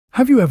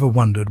Have you ever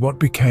wondered what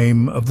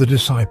became of the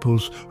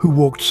disciples who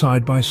walked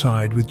side by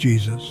side with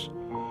Jesus?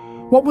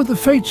 What were the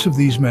fates of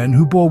these men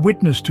who bore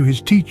witness to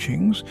his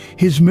teachings,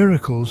 his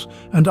miracles,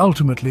 and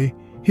ultimately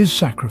his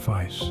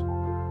sacrifice?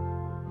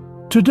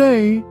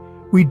 Today,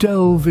 we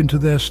delve into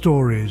their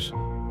stories,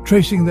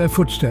 tracing their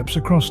footsteps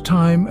across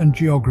time and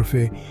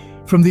geography,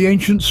 from the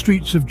ancient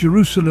streets of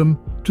Jerusalem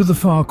to the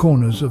far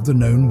corners of the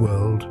known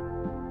world.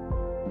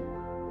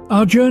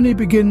 Our journey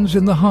begins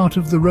in the heart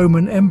of the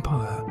Roman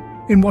Empire,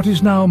 in what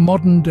is now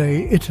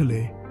modern-day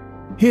Italy.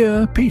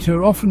 Here,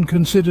 Peter, often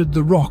considered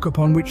the rock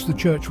upon which the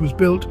church was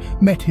built,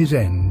 met his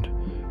end.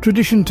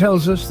 Tradition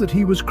tells us that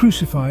he was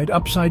crucified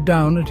upside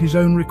down at his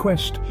own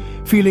request,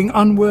 feeling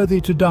unworthy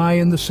to die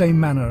in the same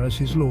manner as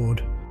his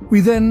Lord. We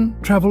then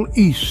travel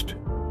east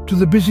to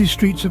the busy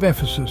streets of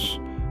Ephesus,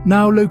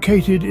 now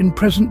located in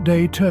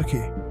present-day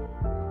Turkey.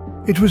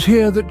 It was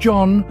here that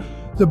John,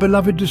 the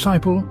beloved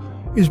disciple,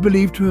 is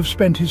believed to have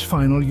spent his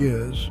final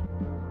years.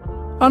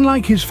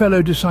 Unlike his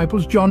fellow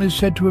disciples, John is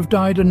said to have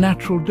died a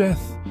natural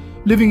death,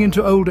 living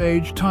into old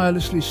age,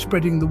 tirelessly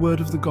spreading the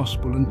word of the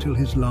gospel until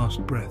his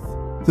last breath.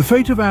 The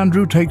fate of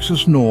Andrew takes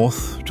us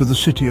north to the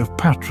city of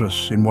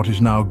Patras in what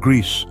is now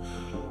Greece.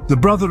 The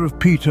brother of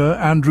Peter,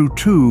 Andrew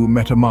too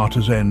met a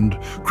martyr's end,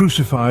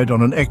 crucified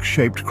on an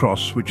X-shaped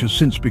cross which has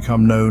since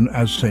become known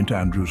as St.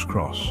 Andrew's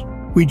Cross.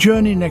 We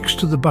journey next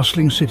to the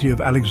bustling city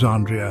of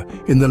Alexandria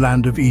in the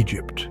land of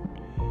Egypt.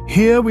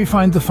 Here we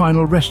find the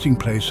final resting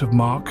place of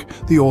Mark,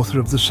 the author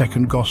of the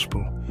second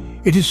Gospel.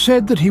 It is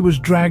said that he was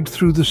dragged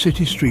through the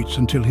city streets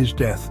until his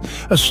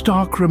death, a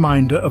stark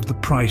reminder of the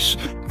price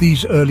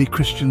these early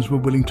Christians were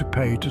willing to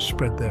pay to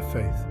spread their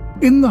faith.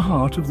 In the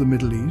heart of the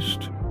Middle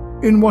East,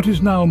 in what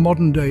is now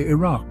modern-day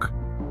Iraq,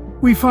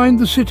 we find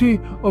the city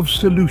of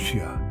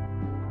Seleucia.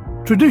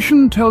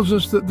 Tradition tells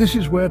us that this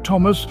is where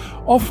Thomas,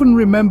 often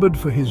remembered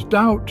for his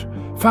doubt,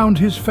 found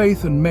his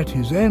faith and met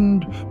his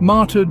end,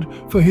 martyred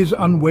for his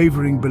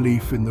unwavering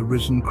belief in the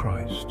risen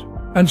Christ.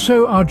 And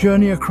so our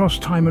journey across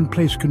time and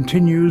place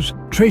continues,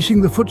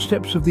 tracing the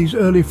footsteps of these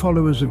early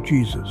followers of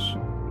Jesus.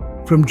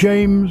 From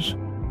James,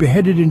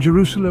 beheaded in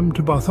Jerusalem,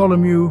 to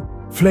Bartholomew,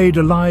 flayed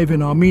alive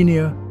in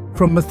Armenia,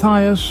 from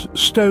Matthias,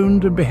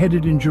 stoned and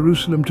beheaded in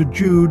Jerusalem, to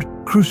Jude,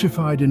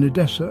 crucified in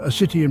Edessa, a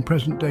city in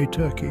present-day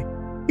Turkey.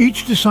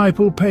 Each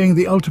disciple paying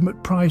the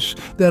ultimate price,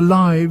 their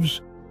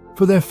lives,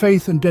 for their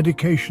faith and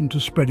dedication to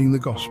spreading the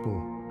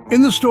gospel.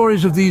 In the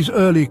stories of these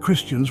early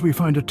Christians, we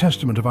find a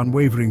testament of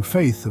unwavering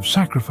faith, of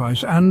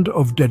sacrifice, and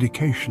of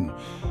dedication.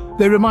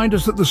 They remind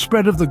us that the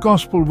spread of the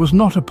gospel was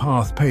not a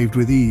path paved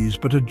with ease,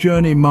 but a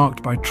journey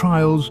marked by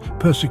trials,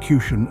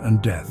 persecution,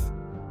 and death.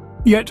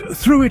 Yet,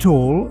 through it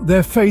all,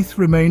 their faith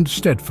remained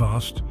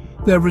steadfast,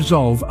 their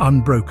resolve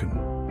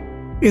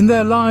unbroken. In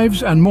their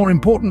lives, and more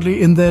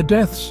importantly, in their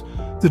deaths,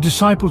 the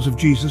disciples of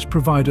Jesus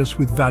provide us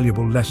with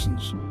valuable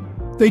lessons.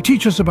 They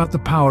teach us about the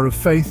power of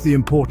faith, the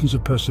importance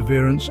of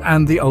perseverance,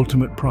 and the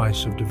ultimate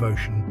price of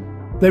devotion.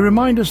 They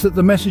remind us that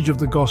the message of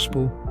the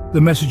gospel,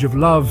 the message of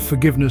love,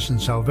 forgiveness,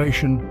 and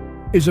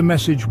salvation, is a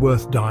message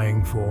worth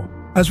dying for.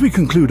 As we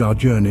conclude our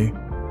journey,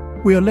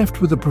 we are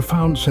left with a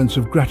profound sense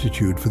of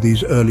gratitude for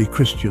these early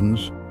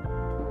Christians,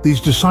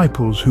 these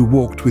disciples who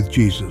walked with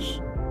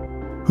Jesus,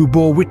 who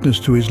bore witness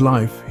to his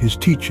life, his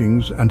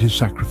teachings, and his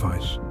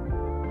sacrifice.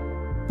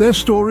 Their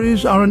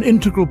stories are an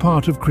integral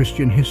part of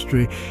Christian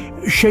history,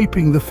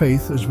 shaping the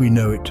faith as we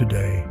know it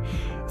today.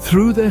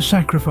 Through their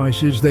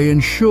sacrifices, they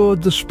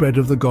ensured the spread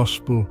of the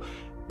gospel,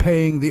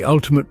 paying the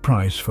ultimate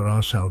price for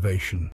our salvation.